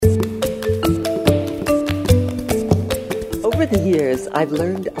the years, I've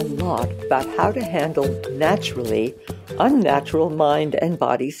learned a lot about how to handle naturally unnatural mind and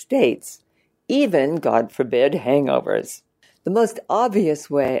body states, even, God forbid, hangovers. The most obvious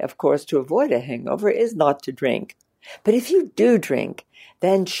way, of course, to avoid a hangover is not to drink. But if you do drink,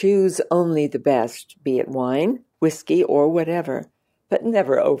 then choose only the best, be it wine, whiskey, or whatever, but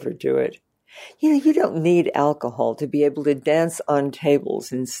never overdo it. You don't need alcohol to be able to dance on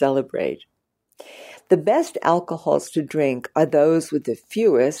tables and celebrate. The best alcohols to drink are those with the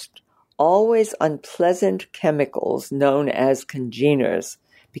fewest, always unpleasant chemicals known as congeners,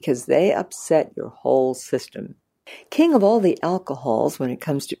 because they upset your whole system. King of all the alcohols when it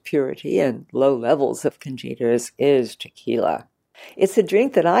comes to purity and low levels of congeners is tequila. It's a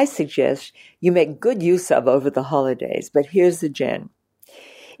drink that I suggest you make good use of over the holidays, but here's the gem.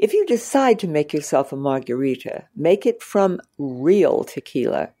 If you decide to make yourself a margarita, make it from real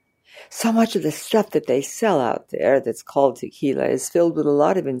tequila. So much of the stuff that they sell out there that's called tequila is filled with a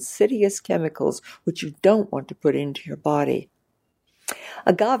lot of insidious chemicals which you don't want to put into your body.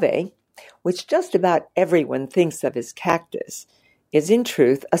 Agave, which just about everyone thinks of as cactus, is in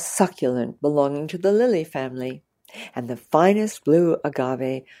truth a succulent belonging to the lily family. And the finest blue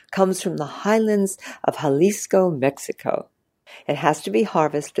agave comes from the highlands of Jalisco, Mexico. It has to be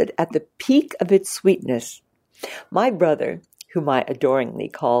harvested at the peak of its sweetness. My brother, whom I adoringly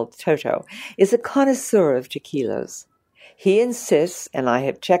call Toto, is a connoisseur of tequilas. He insists, and I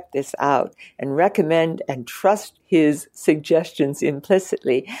have checked this out, and recommend and trust his suggestions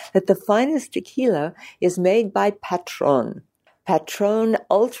implicitly, that the finest tequila is made by Patron. Patron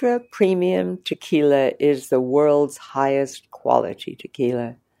Ultra Premium Tequila is the world's highest quality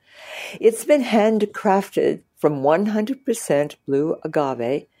tequila. It's been handcrafted from 100% blue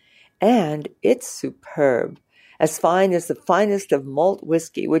agave, and it's superb, as fine as the finest of malt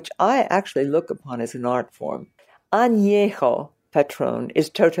whiskey, which I actually look upon as an art form. Añejo Patron is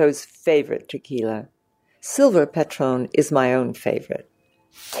Toto's favorite tequila. Silver Patron is my own favorite.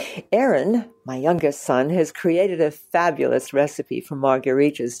 Aaron, my youngest son, has created a fabulous recipe for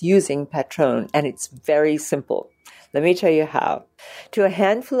margaritas using Patron, and it's very simple. Let me tell you how. To a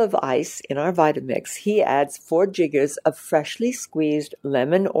handful of ice in our Vitamix, he adds 4 jiggers of freshly squeezed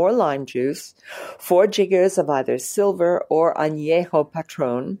lemon or lime juice, 4 jiggers of either silver or Añejo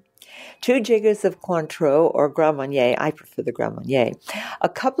Patron, 2 jiggers of Cointreau or Grand Marnier, I prefer the Grand Marnier, a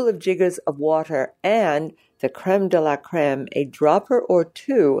couple of jiggers of water, and the creme de la creme, a dropper or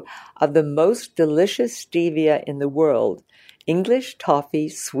 2 of the most delicious stevia in the world, English toffee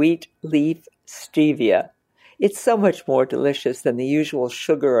sweet leaf stevia. It's so much more delicious than the usual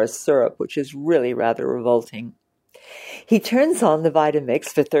sugar or syrup, which is really rather revolting. He turns on the Vitamix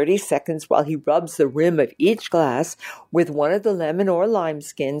for 30 seconds while he rubs the rim of each glass with one of the lemon or lime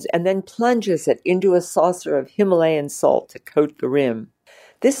skins and then plunges it into a saucer of Himalayan salt to coat the rim.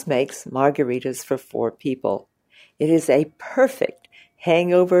 This makes margaritas for 4 people. It is a perfect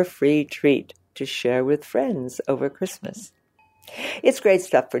hangover-free treat to share with friends over Christmas. It's great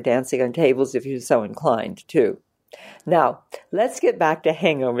stuff for dancing on tables if you're so inclined, too. Now, let's get back to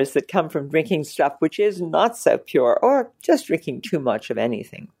hangovers that come from drinking stuff which is not so pure, or just drinking too much of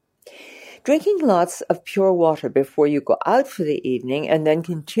anything. Drinking lots of pure water before you go out for the evening and then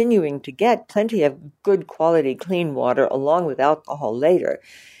continuing to get plenty of good quality clean water along with alcohol later,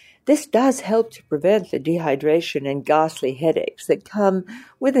 this does help to prevent the dehydration and ghastly headaches that come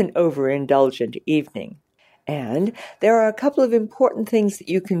with an overindulgent evening. And there are a couple of important things that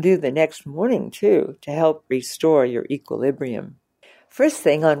you can do the next morning, too, to help restore your equilibrium. First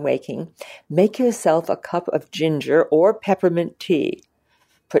thing on waking, make yourself a cup of ginger or peppermint tea.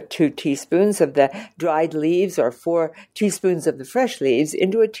 Put 2 teaspoons of the dried leaves or 4 teaspoons of the fresh leaves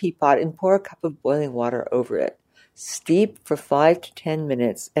into a teapot and pour a cup of boiling water over it. Steep for 5 to 10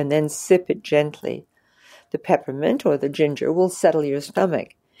 minutes and then sip it gently. The peppermint or the ginger will settle your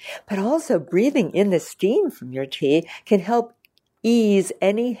stomach. But also breathing in the steam from your tea can help ease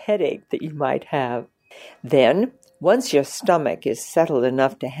any headache that you might have. Then, once your stomach is settled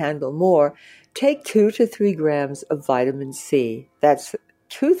enough to handle more, take 2 to 3 grams of vitamin C. That's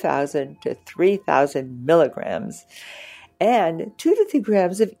 2,000 to 3,000 milligrams. And 2 to 3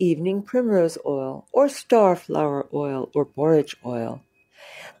 grams of evening primrose oil or starflower oil or borage oil.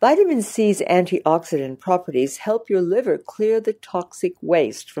 Vitamin C's antioxidant properties help your liver clear the toxic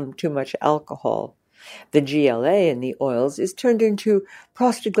waste from too much alcohol. The GLA in the oils is turned into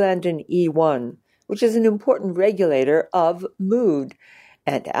prostaglandin E1, which is an important regulator of mood,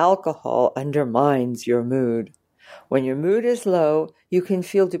 and alcohol undermines your mood. When your mood is low, you can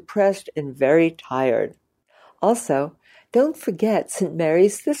feel depressed and very tired. Also, don't forget St.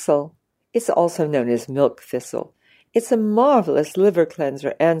 Mary's thistle. It's also known as milk thistle. It's a marvelous liver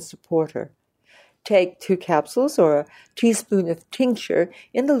cleanser and supporter. Take 2 capsules or a teaspoon of tincture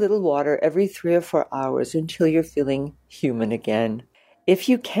in the little water every 3 or 4 hours until you're feeling human again. If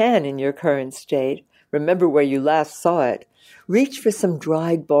you can in your current state, remember where you last saw it, reach for some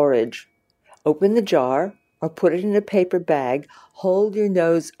dried borage. Open the jar or put it in a paper bag, hold your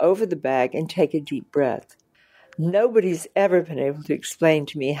nose over the bag and take a deep breath. Nobody's ever been able to explain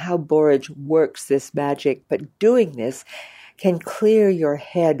to me how borage works this magic, but doing this can clear your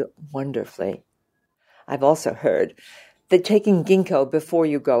head wonderfully. I've also heard that taking ginkgo before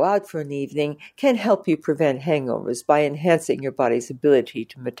you go out for an evening can help you prevent hangovers by enhancing your body's ability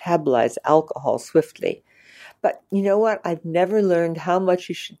to metabolize alcohol swiftly. But you know what? I've never learned how much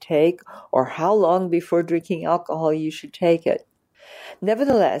you should take or how long before drinking alcohol you should take it.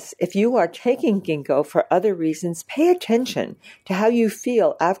 Nevertheless, if you are taking ginkgo for other reasons, pay attention to how you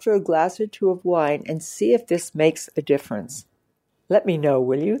feel after a glass or 2 of wine and see if this makes a difference. Let me know,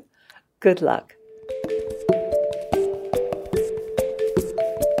 will you? Good luck.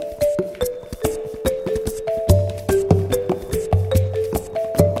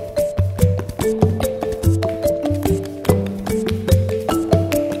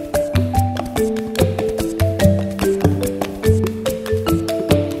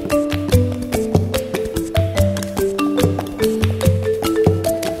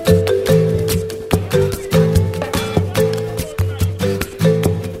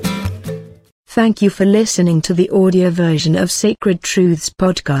 Thank you for listening to the audio version of Sacred Truths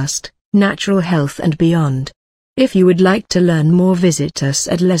podcast, Natural Health and Beyond. If you would like to learn more, visit us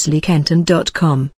at lesliekenton.com.